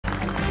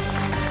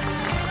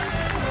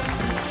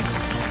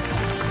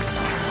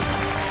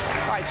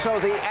So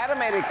the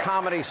animated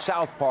comedy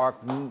South Park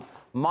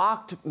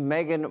mocked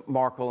Meghan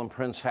Markle and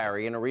Prince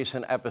Harry in a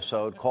recent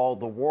episode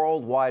called the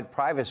Worldwide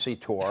Privacy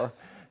Tour.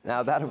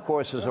 Now, that, of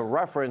course, is a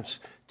reference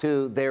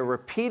to their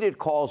repeated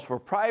calls for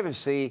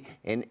privacy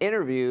in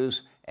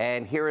interviews.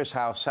 And here is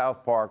how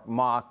South Park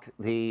mocked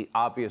the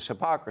obvious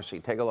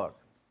hypocrisy. Take a look.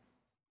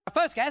 Our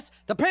first guest,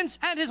 the Prince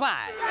and his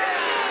wife.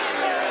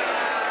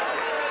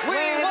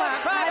 We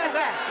want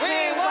privacy!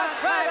 We want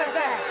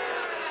privacy!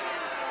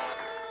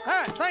 All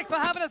right, thanks for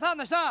having us on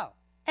the show.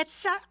 It's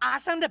so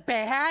awesome to be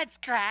here. It's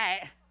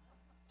great.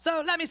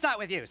 So let me start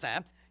with you,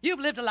 Sam.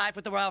 You've lived a life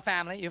with the royal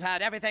family. You've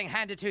had everything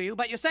handed to you,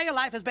 but you say your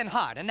life has been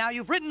hard, and now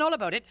you've written all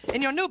about it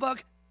in your new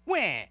book,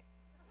 Wah.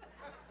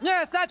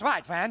 Yes, that's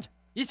right, friend.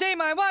 You see,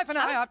 my wife and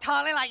I I'm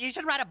totally like, you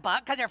should write a book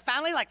because your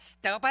family's like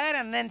stupid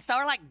and then so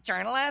are like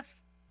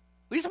journalists.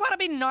 We just want to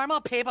be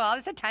normal people. All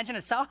this attention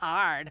is so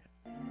hard.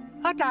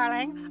 Oh,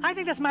 darling, I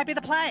think this might be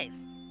the place.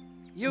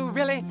 You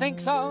really think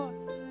so?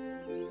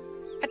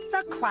 It's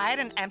so quiet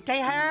and empty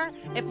here.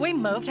 If we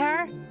moved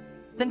here,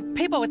 then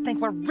people would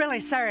think we're really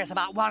serious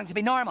about wanting to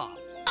be normal.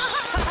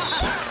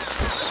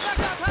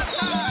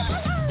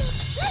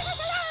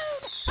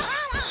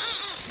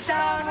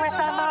 Down with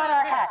the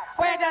motorhead.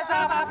 We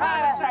deserve our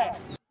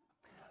privacy.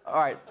 All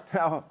right.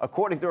 Now,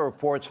 according to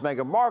reports,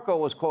 Meghan Markle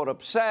was, quote,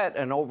 upset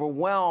and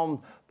overwhelmed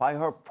by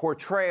her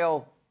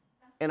portrayal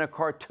in a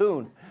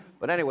cartoon.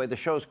 But anyway, the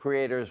show's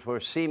creators were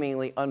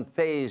seemingly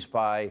unfazed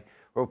by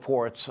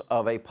reports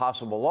of a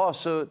possible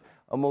lawsuit,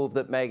 a move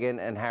that Meghan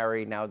and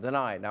Harry now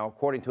deny. Now,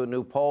 according to a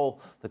new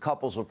poll, the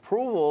couple's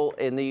approval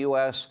in the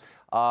U.S.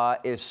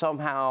 Is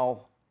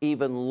somehow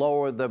even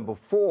lower than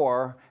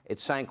before. It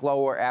sank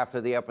lower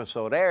after the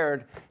episode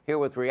aired. Here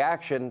with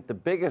reaction, the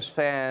biggest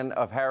fan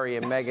of Harry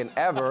and Meghan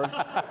ever.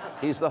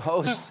 He's the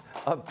host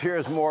of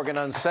Piers Morgan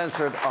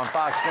Uncensored on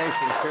Fox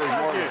Nation. Piers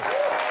Morgan.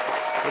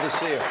 Good to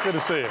see you. Good to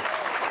see you.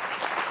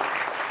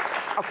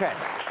 Okay.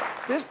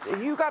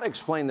 You got to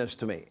explain this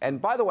to me.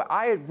 And by the way,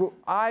 and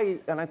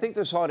I think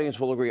this audience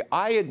will agree,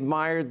 I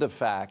admired the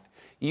fact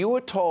you were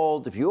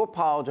told if you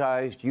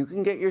apologized, you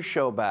can get your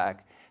show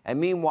back. And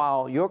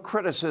meanwhile, your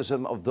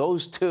criticism of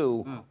those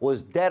two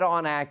was dead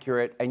on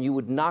accurate, and you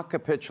would not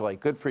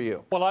capitulate. Good for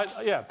you. Well,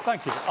 yeah,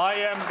 thank you.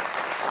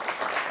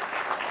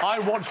 I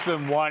watched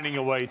them whining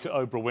away to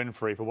Oprah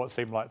Winfrey for what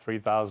seemed like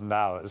 3,000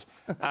 hours,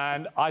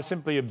 and I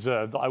simply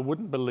observed that I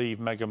wouldn't believe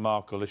Meghan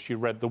Markle if she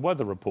read the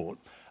weather report.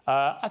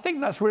 I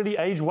think that's really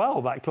aged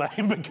well, that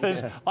claim,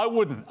 because I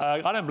wouldn't.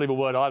 I don't believe a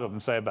word either of them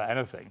say about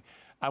anything.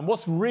 And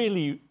what's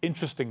really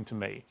interesting to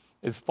me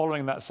is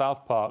following that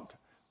South Park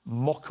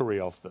mockery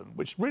of them,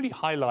 which really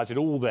highlighted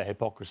all their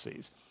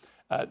hypocrisies.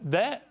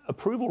 Their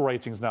approval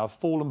ratings now have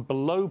fallen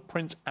below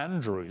Prince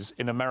Andrew's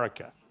in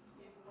America.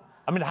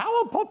 I mean,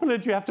 how unpopular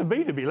do you have to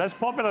be less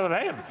popular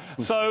than him?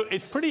 So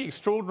it's pretty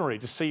extraordinary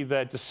to see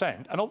their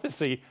descent. And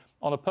obviously,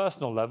 on a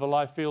personal level,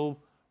 I feel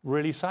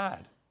really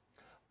sad.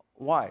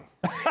 Why?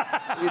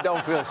 You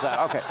don't feel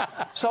sad. Okay.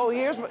 So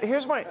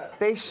here's my...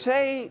 They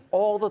say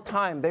all the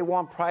time they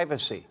want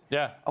privacy.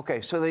 Yeah.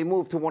 Okay, so they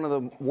moved to one of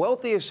the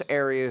wealthiest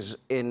areas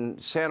in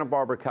Santa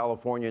Barbara,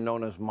 California,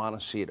 known as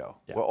Montecito,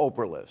 where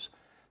Oprah lives.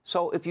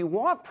 So if you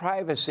want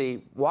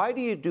privacy, why do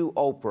you do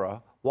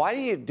Oprah? Why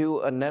do you do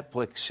a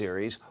Netflix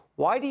series?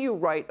 Why do you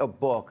write a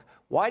book?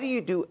 Why do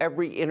you do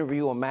every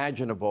interview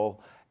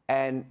imaginable?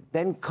 And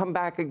then come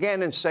back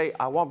again and say,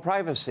 I want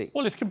privacy.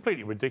 Well, it's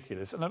completely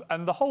ridiculous.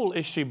 And the whole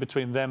issue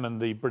between them and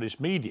the British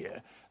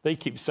media, they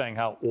keep saying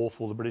how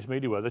awful the British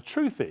media were. The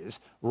truth is,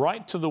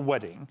 right to the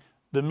wedding,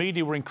 the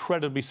media were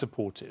incredibly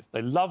supportive.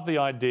 They loved the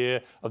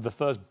idea of the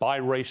first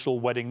biracial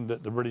wedding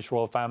that the British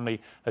royal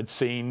family had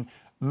seen.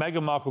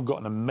 Meghan Markle got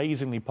an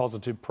amazingly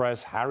positive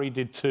press. Harry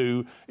did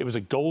too. It was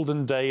a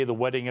golden day of the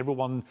wedding.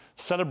 Everyone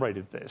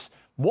celebrated this.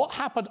 What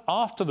happened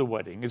after the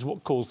wedding is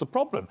what caused the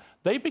problem.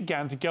 They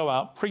began to go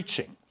out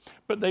preaching,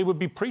 but they would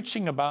be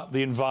preaching about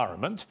the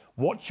environment.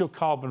 Watch your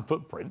carbon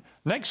footprint.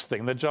 Next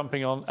thing, they're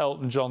jumping on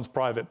Elton John's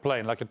private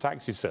plane like a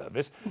taxi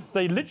service.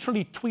 They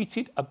literally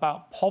tweeted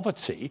about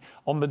poverty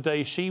on the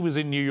day she was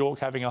in New York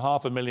having a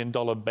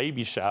 $500,000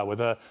 baby shower with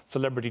her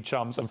celebrity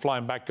chums and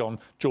flying back on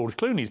George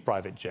Clooney's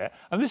private jet.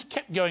 And this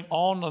kept going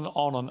on and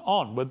on and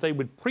on, where they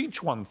would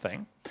preach one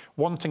thing,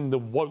 wanting the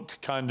woke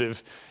kind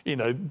of,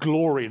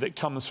 glory that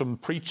comes from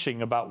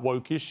preaching about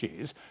woke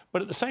issues,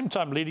 but at the same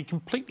time leading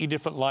completely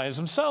different lives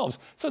themselves.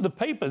 So the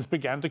papers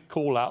began to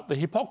call out the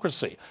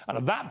hypocrisy. And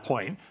at that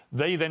point,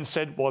 they then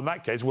said, well, in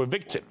that case, we're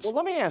victims. Well,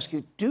 let me ask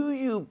you, do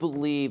you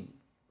believe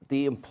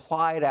the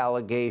implied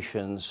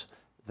allegations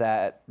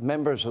that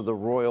members of the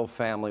royal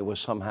family were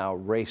somehow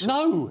racist?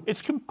 No,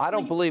 it's completely... I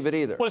don't believe it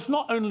either. Well, it's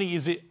not only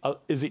is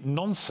it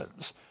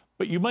nonsense,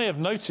 But you may have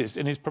noticed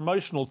in his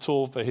promotional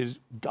tour for his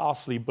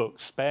ghastly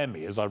book, Spare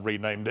Me, as I've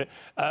renamed it,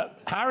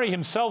 Harry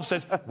himself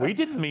says, we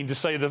didn't mean to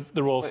say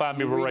the royal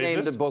family were racist. You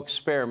renamed the book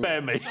Spare Me.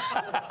 Spare Me.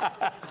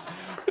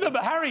 You know,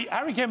 but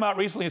Harry came out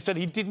recently and said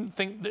he didn't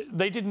think that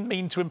they didn't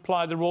mean to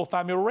imply the royal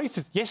family were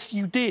racist. Yes,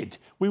 you did.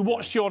 We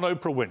watched you on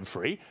Oprah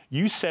Winfrey.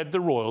 You said the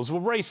royals were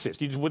racist.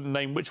 You just wouldn't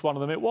name which one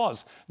of them it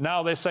was.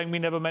 Now they're saying we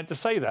never meant to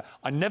say that.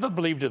 I never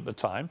believed it at the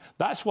time.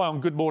 That's why on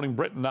Good Morning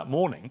Britain that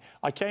morning,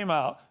 I came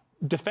out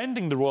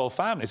defending the royal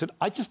family. I said,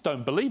 I just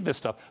don't believe this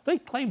stuff. They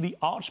claimed the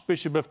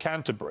Archbishop of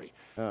Canterbury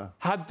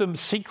had them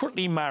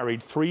secretly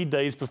married 3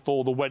 days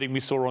before the wedding we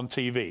saw on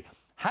TV.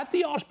 Had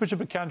the Archbishop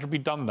of Canterbury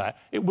done that,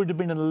 it would have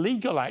been an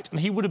illegal act and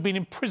he would have been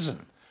in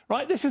prison.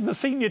 Right? This is the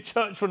senior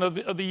churchman of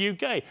the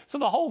UK. So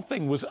the whole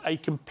thing was a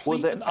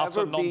complete and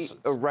utter nonsense. Will there ever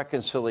be a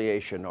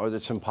reconciliation, or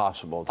it's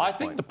impossible at this point? I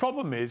think the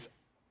problem is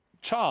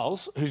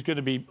Charles, who's going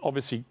to be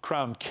obviously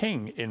crowned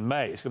king in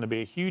May, it's going to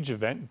be a huge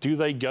event. Do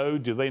they go?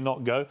 Do they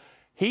not go?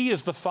 He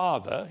is the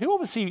father who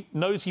obviously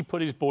knows he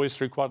put his boys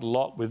through quite a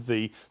lot with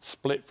the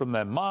split from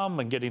their mum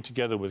and getting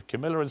together with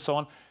Camilla and so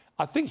on.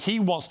 I think he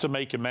wants to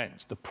make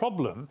amends. The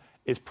problem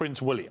is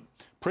Prince William.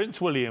 Prince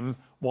William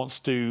wants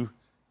to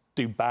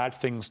do bad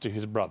things to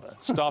his brother,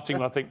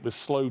 starting, I think, with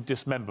slow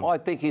dismemberment. Well, I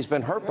think he's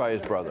been hurt by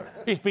his brother.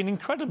 He's been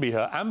incredibly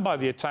hurt, and by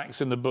the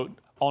attacks in the book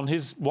on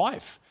his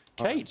wife,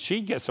 Kate.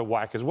 She gets a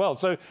whack as well.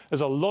 So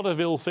there's a lot of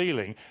ill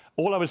feeling.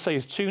 All I would say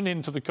is tune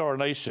in to the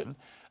coronation,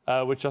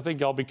 which I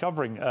think I'll be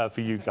covering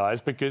for you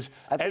guys, because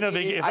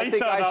anything, I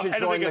think I should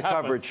join the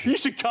coverage. You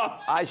should come.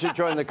 I should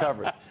join the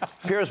coverage.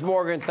 Piers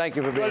Morgan, thank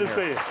you for being here. Glad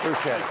to see you.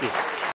 Appreciate it.